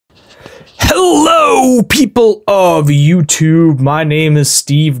Hello, people of YouTube. My name is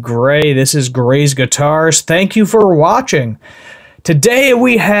Steve Gray. This is Gray's Guitars. Thank you for watching. Today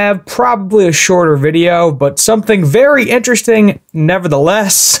we have probably a shorter video, but something very interesting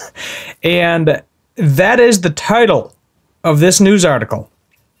nevertheless. And that is the title of this news article.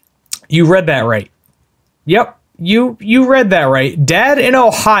 You read that right. Yep, you read that right. Dad in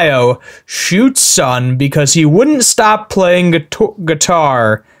Ohio shoots son because he wouldn't stop playing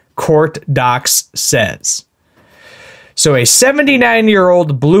guitar, court docs says. So a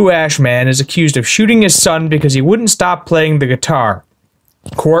 79-year-old Blue Ash man is accused of shooting his son because he wouldn't stop playing the guitar.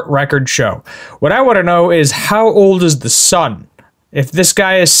 Court records show. What I want to know is, how old is the son? If this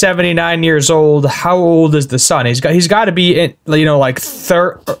guy is 79 years old, how old is the son? He's got to be in, like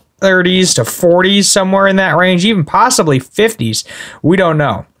 30s to 40s, somewhere in that range, even possibly 50s. We don't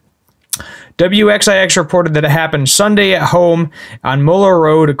know. WXIX reported that it happened Sunday at home on Muller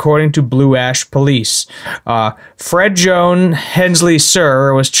Road, according to Blue Ash police. Fred Joan Hensley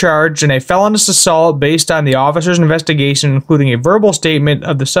Sir was charged in a felonious assault based on the officer's investigation, including a verbal statement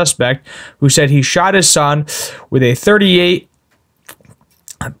of the suspect, who said he shot his son with a 38.3,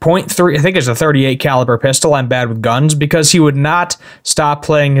 I think it's a 38 caliber pistol. I'm bad with guns, because he would not stop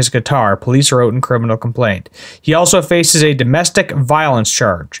playing his guitar, police wrote in criminal complaint. He also faces a domestic violence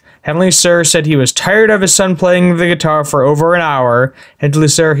charge. Henley Sir said he was tired of his son playing the guitar for over an hour. Henley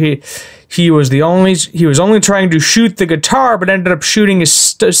Sir, he was only trying to shoot the guitar, but ended up shooting his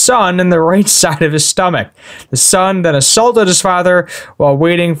son in the right side of his stomach. The son then assaulted his father while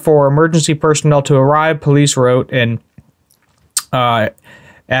waiting for emergency personnel to arrive, police wrote in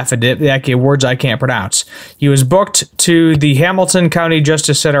affidavit, words I can't pronounce. He was booked to the Hamilton County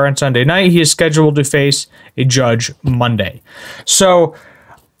Justice Center on Sunday night. He is scheduled to face a judge Monday. So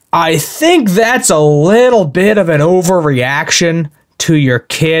I think that's a little bit of an overreaction to your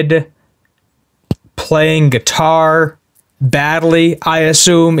kid playing guitar badly, I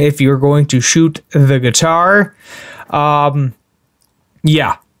assume, if you're going to shoot the guitar.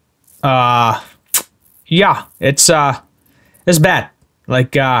 Yeah, it's bad.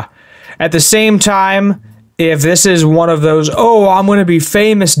 Like, at the same time, if this is one of those, oh, I'm going to be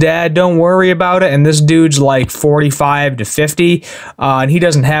famous, Dad, don't worry about it, and this dude's like 45 to 50, and he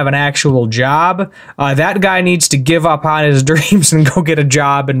doesn't have an actual job, that guy needs to give up on his dreams and go get a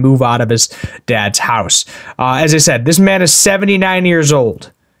job and move out of his dad's house. As I said, this man is 79 years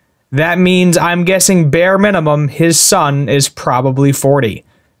old. That means, I'm guessing bare minimum, his son is probably 40.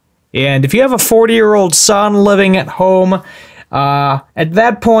 And if you have a 40-year-old son living at home, at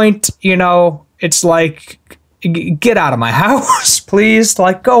that point, you know, it's like, get out of my house, please.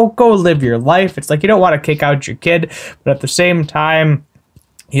 Like, go live your life. It's like, you don't want to kick out your kid, but at the same time,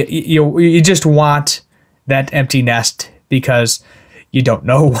 you just want that empty nest, because you don't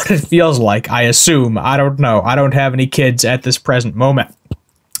know what it feels like, I assume. I don't know. I don't have any kids at this present moment.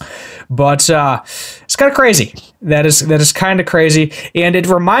 But it's kind of crazy. That is kind of crazy, and it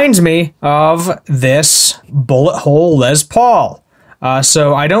reminds me of this bullet hole Les Paul.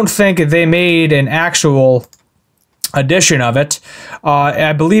 So I don't think they made an actual edition of it.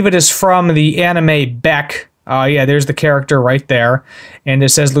 I believe it is from the anime BECK. Yeah, there's the character right there. And it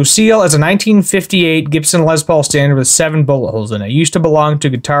says, Lucille is a 1958 Gibson Les Paul standard with 7 bullet holes in it. It used to belong to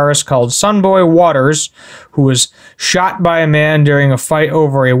a guitarist called Sunboy Waters, who was shot by a man during a fight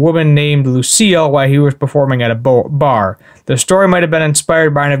over a woman named Lucille while he was performing at a bar. The story might have been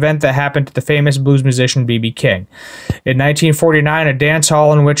inspired by an event that happened to the famous blues musician B.B. King. In 1949, a dance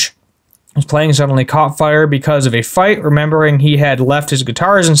hall in which his playing suddenly caught fire because of a fight. Remembering he had left his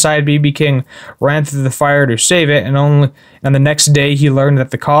guitars inside, B.B. King ran through the fire to save it, and the next day he learned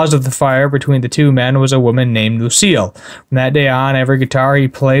that the cause of the fire between the two men was a woman named Lucille. From that day on, every guitar he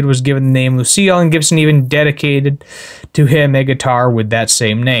played was given the name Lucille, and Gibson even dedicated to him a guitar with that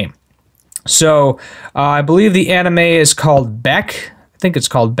same name. So, I believe the anime is called BECK. I think it's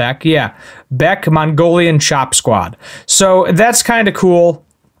called BECK, yeah. BECK, Mongolian Chop Squad. So, that's kind of cool.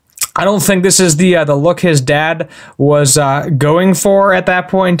 I don't think this is the look his dad was going for at that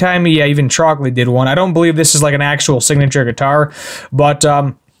point in time. Yeah, even Trogley did one. I don't believe this is like an actual signature guitar, but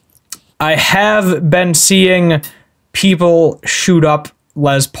I have been seeing people shoot up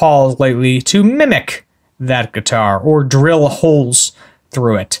Les Pauls lately to mimic that guitar or drill holes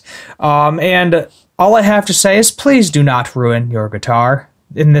through it. And all I have to say is, please do not ruin your guitar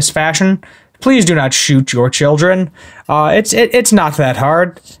in this fashion. Please do not shoot your children. It's not that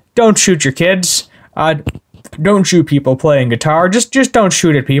hard. Don't shoot your kids. Don't shoot people playing guitar. Just don't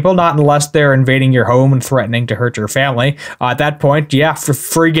shoot at people, not unless they're invading your home and threatening to hurt your family. At that point, yeah, for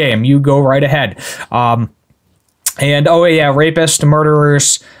free game. You go right ahead. And, oh yeah, rapists,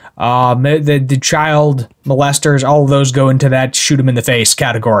 murderers, The child molesters, all of those go into that shoot them in the face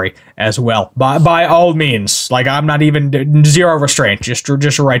category as well. By all means, like I'm not even zero restraint, just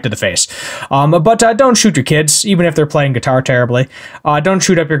right to the face. But don't shoot your kids, even if they're playing guitar terribly. Don't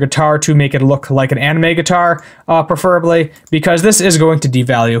shoot up your guitar to make it look like an anime guitar, preferably, because this is going to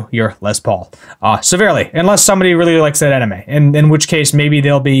devalue your Les Paul severely, unless somebody really likes that anime, in which case maybe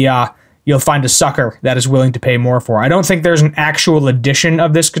they'll be you'll find a sucker that is willing to pay more for. I don't think there's an actual edition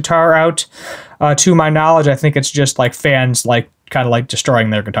of this guitar out, to my knowledge. I think it's just like fans like kind of like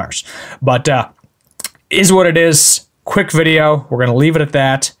destroying their guitars. But is what it is. Quick video. We're going to leave it at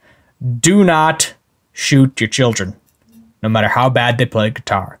that. Do not shoot your children, no matter how bad they play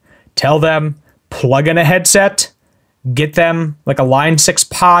guitar. Tell them, plug in a headset, get them like a Line 6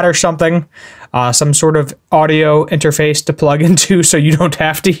 pod or something, some sort of audio interface to plug into so you don't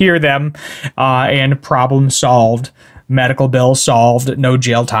have to hear them, and problem solved. Medical bill solved. No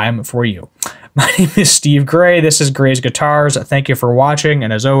jail time for you. My name is Steve Gray. This is Gray's Guitars. Thank you for watching,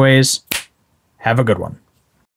 and as always, have a good one.